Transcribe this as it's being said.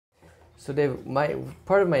So Dave,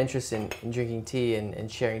 part of my interest in drinking tea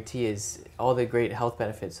and sharing tea is all the great health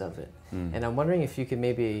benefits of it. And I'm wondering if you could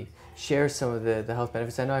maybe share some of the health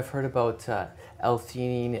benefits. I know I've heard about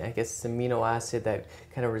L-theanine, I guess it's an amino acid that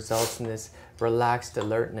kind of results in this relaxed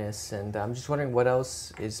alertness. And I'm just wondering what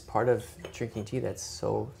else is part of drinking tea that's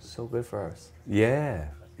so good for us. Yeah,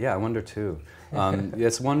 I wonder too.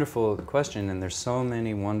 It's a wonderful question, and there's so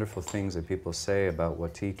many wonderful things that people say about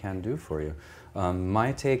what tea can do for you.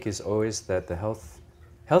 My take is always that the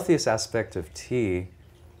healthiest aspect of tea,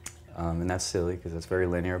 and that's silly because it's very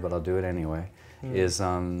linear, but I'll do it anyway, is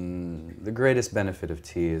the greatest benefit of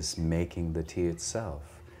tea is making the tea itself.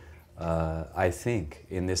 I think,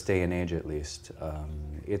 in this day and age at least,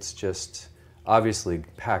 it's just obviously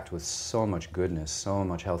packed with so much goodness, so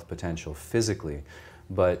much health potential physically,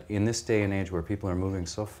 but in this day and age where people are moving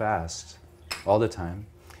so fast all the time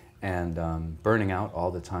and burning out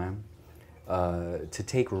all the time, to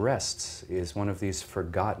take rests is one of these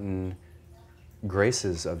forgotten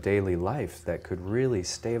graces of daily life that could really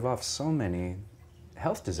stave off so many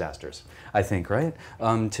health disasters, I think, right?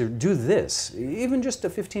 To do this, even just a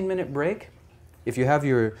 15-minute break, if you have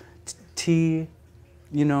your tea,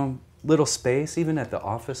 little space, even at the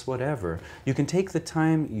office, whatever, you can take the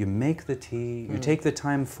time, you make the tea, you take the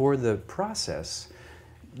time for the process,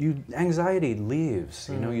 anxiety leaves,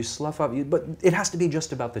 you slough up, but it has to be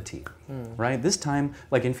just about the tea, right? This time,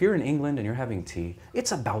 like if you're in England and you're having tea,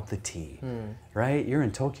 it's about the tea, right? You're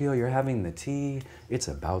in Tokyo, you're having the tea, it's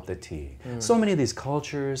about the tea. So many of these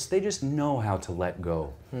cultures, they just know how to let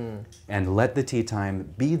go and let the tea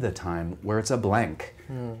time be the time where it's a blank.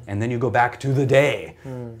 And then you go back to the day,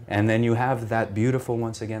 and then you have that beautiful,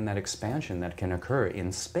 once again, that expansion that can occur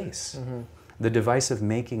in space. The device of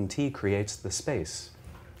making tea creates the space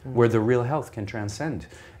where the real health can transcend,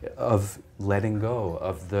 of letting go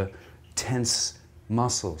of the tense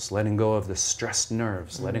muscles, letting go of the stressed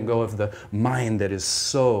nerves, letting go of the mind that is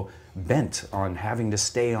so bent on having to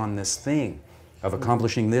stay on this thing, of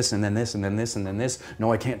accomplishing this and then this and then this and then this.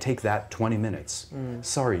 No, I can't take that 20 minutes.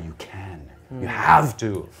 Sorry, you can. You have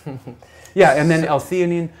to. Yeah, and then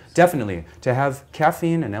L-theanine, definitely. To have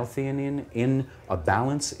caffeine and L-theanine in a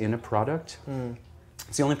balance in a product,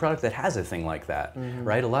 it's the only product that has a thing like that,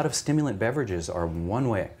 right? A lot of stimulant beverages are one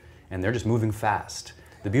way, and they're just moving fast.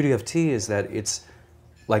 The beauty of tea is that it's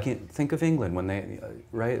like, think of England when they,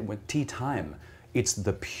 right, with tea time. It's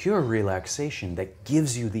the pure relaxation that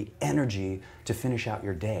gives you the energy to finish out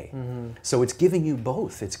your day. So it's giving you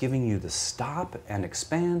both. It's giving you the stop and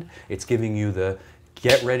expand. It's giving you the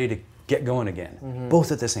get ready to get going again,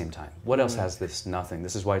 both at the same time. What else has this? Nothing.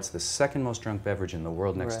 This is why it's the second most drunk beverage in the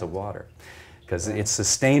world next to water. Because it's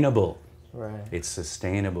sustainable. Right. It's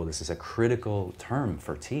sustainable. This is a critical term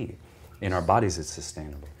for tea. In our bodies, it's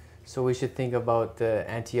sustainable. So we should think about the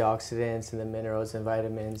antioxidants and the minerals and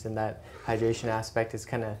vitamins, and that hydration aspect is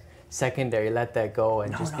kind of secondary. Let that go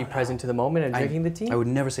and just be present to the moment and drinking the tea? I would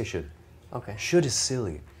never say should. Okay. Should is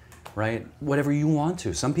silly, right? Whatever you want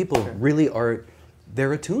to. Some people really are,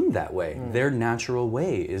 they're attuned that way. Their natural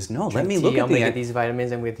way is, no, let me look at these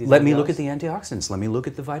vitamins and with these Let me look at the antioxidants. Let me look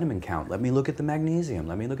at the vitamin count. Let me look at the magnesium.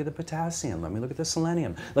 Let me look at the potassium. Let me look at the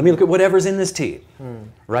selenium. Let me look at whatever's in this tea,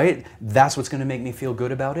 right? That's what's going to make me feel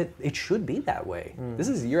good about it. It should be that way.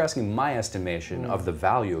 You're asking my estimation of the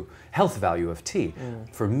value, health value of tea.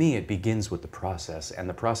 For me, it begins with the process, and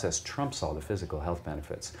the process trumps all the physical health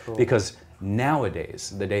benefits. Cool. Because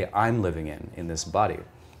nowadays, the day I'm living in this body,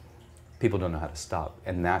 people don't know how to stop,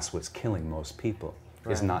 and that's what's killing most people,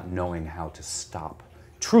 is not knowing how to stop,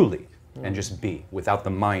 truly, and just be, without the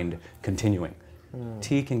mind continuing.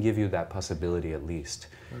 Tea can give you that possibility at least.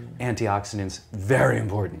 Antioxidants, very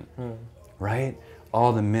important, right?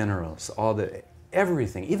 All the minerals,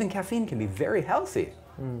 everything. Even caffeine can be very healthy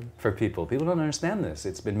for people. People don't understand this.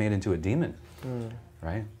 It's been made into a demon,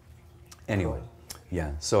 right? Anyway,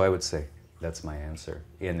 yeah, so I would say that's my answer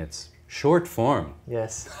in its short form.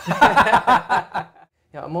 Yes.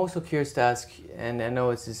 Yeah, I'm also curious to ask, and I know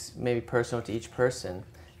it's just maybe personal to each person,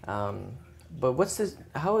 but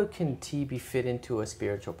how can tea be fit into a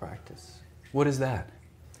spiritual practice? What is that?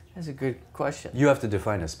 That's a good question. You have to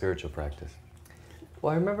define a spiritual practice.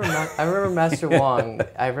 Well, I remember Master Wong,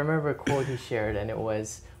 I remember a quote he shared, and it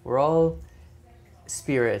was, we're all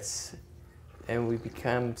spirits, and we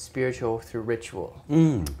become spiritual through ritual.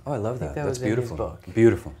 Oh, I love that. That's beautiful. In his book.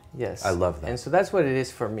 Beautiful. Yes. I love that. And so that's what it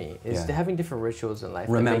is for me, is having different rituals in life.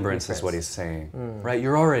 Remembrance is what he's saying, right?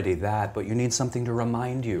 You're already that, but you need something to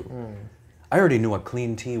remind you. I already knew what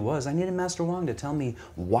clean tea was. I needed Master Wong to tell me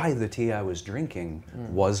why the tea I was drinking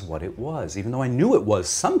was what it was, even though I knew it was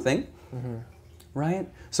something. right?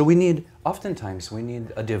 So we need, oftentimes we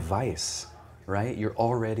need a device, right? You're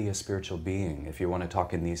already a spiritual being, if you want to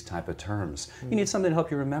talk in these type of terms. You need something to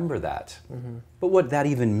help you remember that. But what that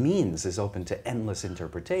even means is open to endless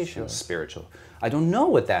interpretations, spiritual. I don't know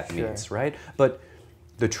what that means, right? But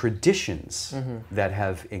the traditions that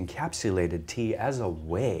have encapsulated tea as a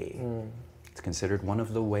way, it's considered one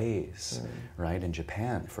of the ways, right? In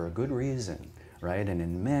Japan, for a good reason, right? And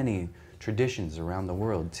in many traditions around the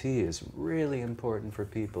world, tea is really important for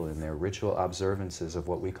people in their ritual observances of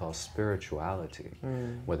what we call spirituality.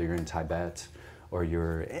 Whether you're in Tibet or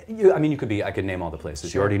I mean, you could be, I could name all the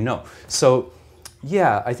places, you already know. So,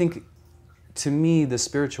 yeah, I think to me, the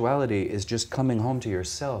spirituality is just coming home to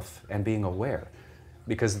yourself and being aware,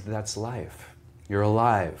 because that's life. You're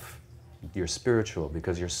alive. You're spiritual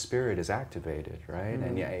because your spirit is activated, right?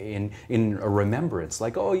 And yeah, in a remembrance,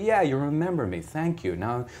 like, oh yeah, you remember me, thank you.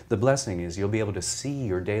 Now the blessing is you'll be able to see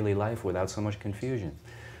your daily life without so much confusion.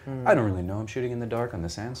 I don't really know, I'm shooting in the dark on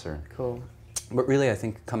this answer. Cool. But really, I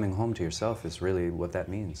think coming home to yourself is really what that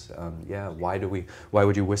means. Yeah, why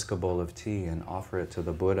would you whisk a bowl of tea and offer it to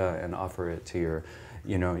the Buddha and offer it to your,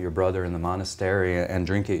 your brother in the monastery and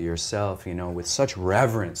drink it yourself, with such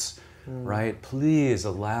reverence? Right? Please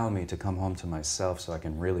allow me to come home to myself so I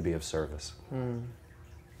can really be of service.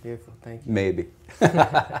 Beautiful, thank you. Maybe.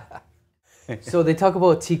 So they talk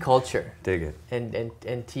about tea culture. Dig it.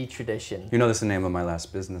 And tea tradition. You know that's the name of my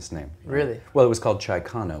last business name. Right? Really? Well, it was called Chai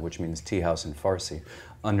Khana, which means tea house in Farsi.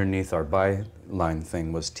 Underneath our byline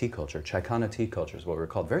thing was tea culture. Chai Khana tea culture is what we were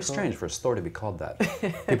called. Very strange for a store to be called that.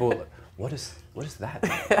 People were like, what is that?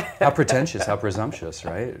 How pretentious, how presumptuous,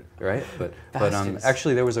 right? But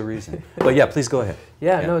actually there was a reason. But yeah, please go ahead.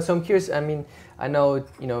 Yeah, no, so I'm curious, I mean, I know,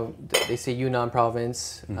 they say Yunnan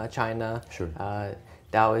province, China,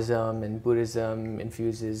 Taoism and Buddhism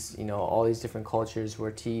infuses, all these different cultures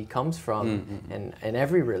where tea comes from, and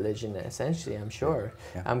every religion essentially, I'm sure.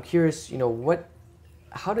 Yeah. I'm curious,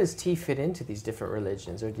 how does tea fit into these different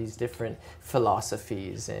religions or these different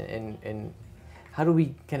philosophies, and how do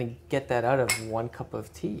we kind of get that out of one cup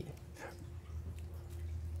of tea?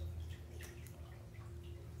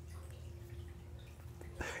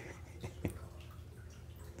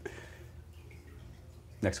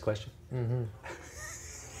 Next question.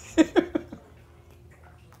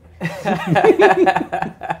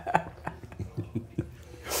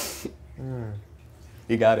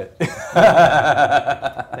 You got it.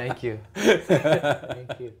 Thank you.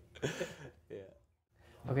 Thank you.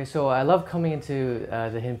 Okay, so I love coming into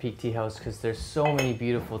the Hidden Peak Tea House because there's so many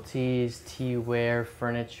beautiful teas, teaware,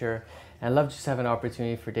 furniture. And I love just having an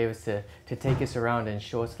opportunity for David to take us around and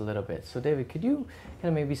show us a little bit. So David, could you kind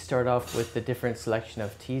of maybe start off with the different selection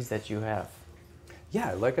of teas that you have?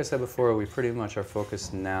 Yeah, like I said before, we pretty much are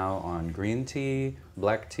focused now on green tea,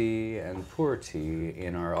 black tea, and pu'er tea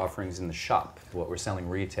in our offerings in the shop, what we're selling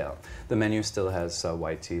retail. The menu still has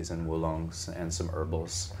white teas and oolongs and some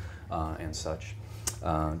herbals and such.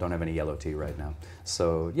 Don't have any yellow tea right now.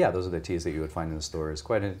 So yeah, those are the teas that you would find in the stores.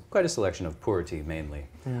 Quite a selection of pu'er tea mainly,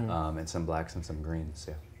 and some blacks and some greens.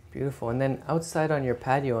 Yeah. Beautiful. And then outside on your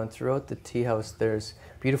patio and throughout the tea house, there's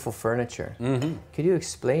beautiful furniture. Could you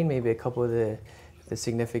explain maybe a couple of the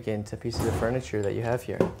significant pieces of furniture that you have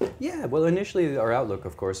here? Yeah, well, initially our outlook,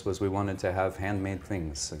 of course, was we wanted to have handmade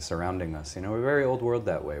things surrounding us. We're very old world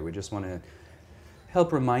that way. We just want to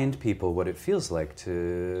help remind people what it feels like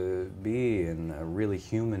to be in a really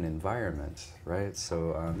human environment, right?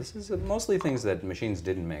 So this is mostly things that machines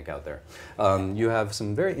didn't make out there. You have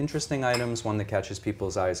some very interesting items. One that catches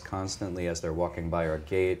people's eyes constantly as they're walking by our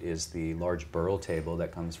gate is the large burl table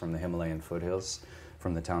that comes from the Himalayan foothills,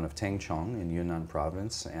 from the town of Tengchong in Yunnan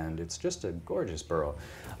province, and it's just a gorgeous burl.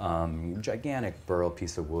 Gigantic burl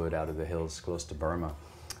piece of wood out of the hills close to Burma.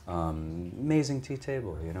 Amazing tea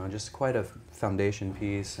table, just quite a foundation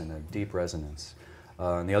piece and a deep resonance.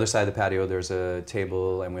 On the other side of the patio there's a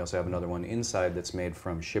table, and we also have another one inside that's made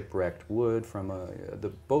from shipwrecked wood, from the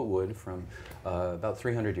boat wood from about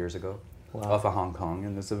 300 years ago. Wow. Off of Hong Kong,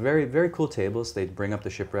 and it's a very, very cool table. So they bring up the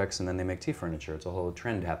shipwrecks and then they make tea furniture. It's a whole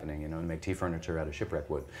trend happening, to make tea furniture out of shipwreck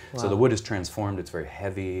wood. Wow. So the wood is transformed, it's very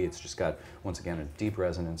heavy, it's just got, once again, a deep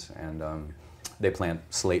resonance, and they plant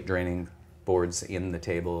slate draining boards in the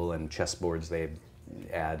table and chessboards they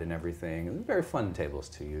add and everything. Very fun tables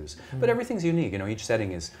to use. But everything's unique, each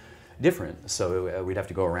setting is different, so we'd have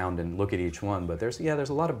to go around and look at each one. But there's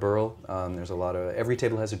a lot of burl. There's a lot of, every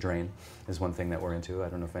table has a drain, is one thing that we're into. I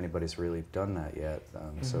don't know if anybody's really done that yet.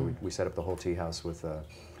 So we set up the whole tea house with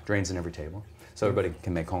drains in every table, so everybody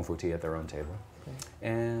can make Kung Fu tea at their own table.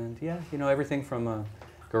 And yeah, everything from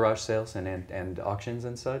garage sales and auctions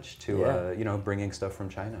and such to bringing stuff from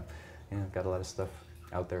China. yeah, got a lot of stuff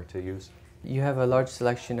out there to use. You have a large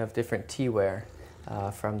selection of different teaware,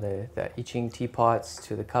 from the I Ching teapots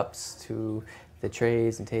to the cups to the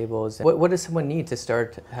trays and tables. What does someone need to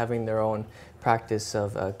start having their own practice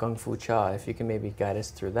of Kung Fu Cha? If you can maybe guide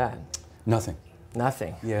us through that. Nothing.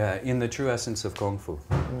 Nothing. Yeah, in the true essence of Kung Fu.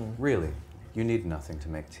 Really, you need nothing to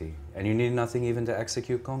make tea. And you need nothing even to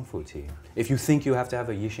execute Kung Fu tea. If you think you have to have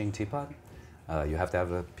a Yixing teapot, you have to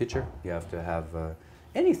have a pitcher, you have to have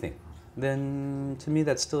anything, then to me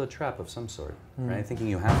that's still a trap of some sort, right? Thinking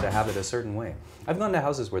you have to have it a certain way. I've gone to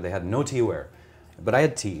houses where they had no teaware, but I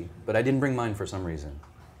had tea, but I didn't bring mine for some reason.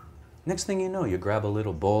 Next thing you know, you grab a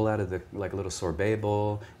little bowl out of the, like a little sorbet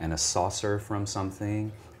bowl and a saucer from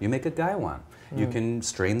something. You make a gaiwan. You can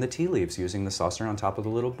strain the tea leaves using the saucer on top of the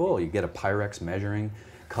little bowl. You get a Pyrex measuring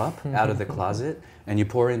cup out of the closet and you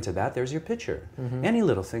pour into that, there's your pitcher. Any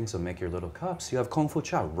little things will make your little cups. You have Kung Fu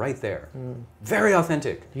Cha right there. Very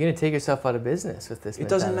authentic. You're going to take yourself out of business with this. It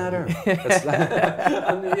doesn't matter.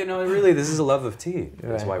 You know, really, this is a love of tea.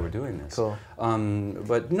 That's why we're doing this. Cool.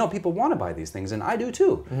 But no, people want to buy these things, and I do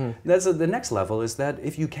too. That's the next level is that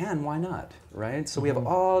if you can, why not, right? So we have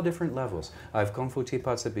all different levels. I have Kung Fu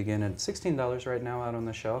teapots that begin at $16 right now out on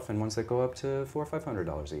the shelf, and ones that go up to $400 or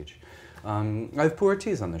 $500 each. I have pu'er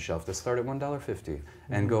teas on the shelf that start at $1.50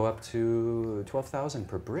 and go up to $12,000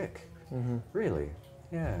 per brick. Really.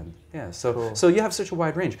 Yeah, yeah. So, Cool. So you have such a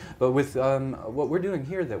wide range. But with what we're doing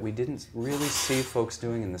here that we didn't really see folks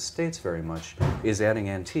doing in the States very much is adding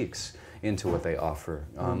antiques into what they offer.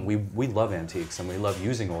 We love antiques and we love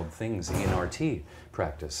using old things in our tea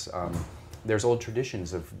practice. There's old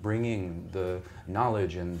traditions of bringing the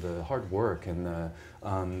knowledge and the hard work and the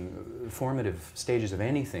formative stages of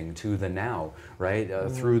anything to the now, right?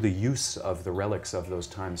 Through the use of the relics of those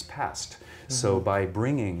times past. So by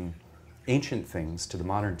bringing ancient things to the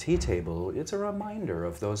modern tea table, it's a reminder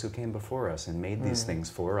of those who came before us and made these things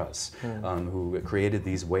for us, who created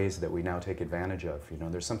these ways that we now take advantage of. You know,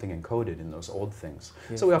 there's something encoded in those old things.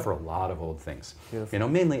 Beautiful. So we offer a lot of old things. Beautiful. You know,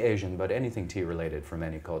 mainly Asian, but anything tea related from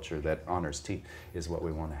any culture that honors tea is what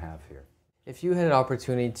we want to have here. If you had an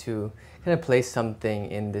opportunity to kind of place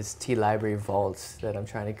something in this tea library vault that I'm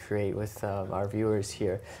trying to create with our viewers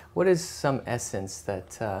here, what is some essence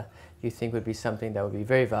that you think would be something that would be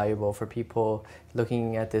very valuable for people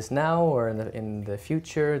looking at this now or in the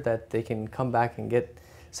future, that they can come back and get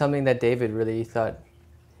something that David really thought,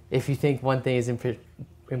 if you think one thing is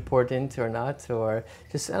important or not, or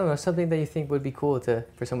just, I don't know, something that you think would be cool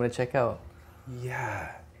for someone to check out?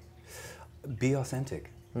 Yeah. Be authentic.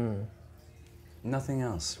 Nothing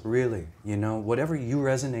else, really. You know, whatever you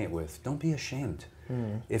resonate with, don't be ashamed.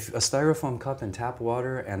 If a styrofoam cup and tap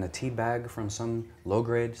water and a tea bag from some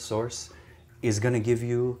low-grade source is going to give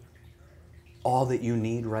you all that you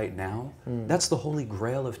need right now, that's the holy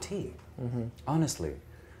grail of tea, honestly.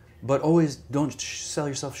 But always don't sell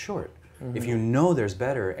yourself short. If you know there's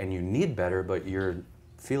better and you need better, but you're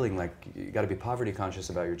feeling like you got to be poverty conscious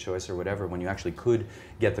about your choice or whatever when you actually could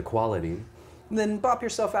get the quality, then bop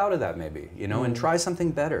yourself out of that maybe, you know, and try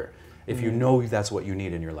something better if you know that's what you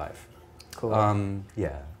need in your life. Cool.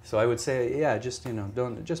 Yeah. So I would say, yeah, just, you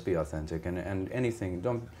know, just be authentic and anything.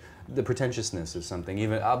 The pretentiousness is something.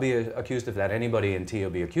 Even I'll be accused of that. Anybody in tea will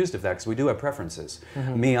be accused of that because we do have preferences.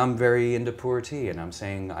 Me, I'm very into pu'er tea, and I'm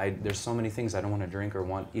saying there's so many things I don't want to drink or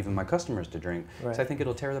want even my customers to drink. Right. So I think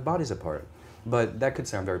it'll tear their bodies apart. But that could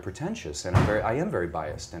sound very pretentious, and I am very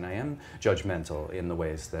biased, and I am judgmental in the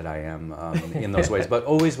ways that I am in those ways, but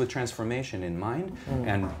always with transformation in mind.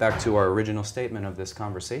 And back to our original statement of this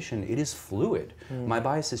conversation, it is fluid. My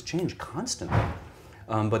biases change constantly,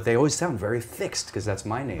 but they always sound very fixed because that's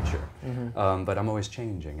my nature. But I'm always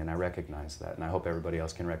changing, and I recognize that, and I hope everybody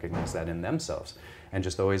else can recognize that in themselves, and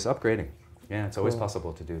just always upgrading. Yeah, it's always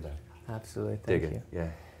possible to do that. Absolutely, thank Dig you. it, yeah.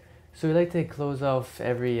 So we like to close off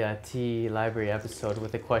every tea library episode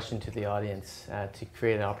with a question to the audience to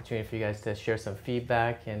create an opportunity for you guys to share some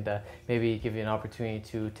feedback and maybe give you an opportunity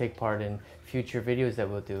to take part in future videos that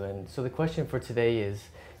we'll do. And so the question for today is,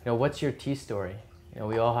 you know, what's your tea story? You know,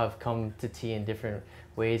 we all have come to tea in different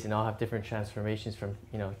ways and all have different transformations from,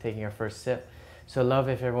 you know, taking our first sip. So I'd love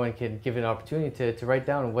if everyone could give an opportunity to write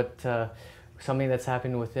down what something that's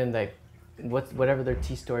happened within, like whatever their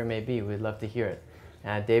tea story may be. We'd love to hear it.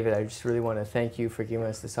 David, I just really want to thank you for giving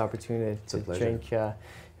us this opportunity to drink your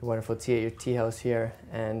wonderful tea at your tea house here.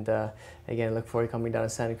 And again, look forward to coming down to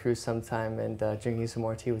Santa Cruz sometime and drinking some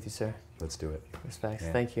more tea with you, sir. Let's do it. Respects.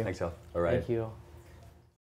 Yeah. Thank you. Thanks, Al. All right. Thank you.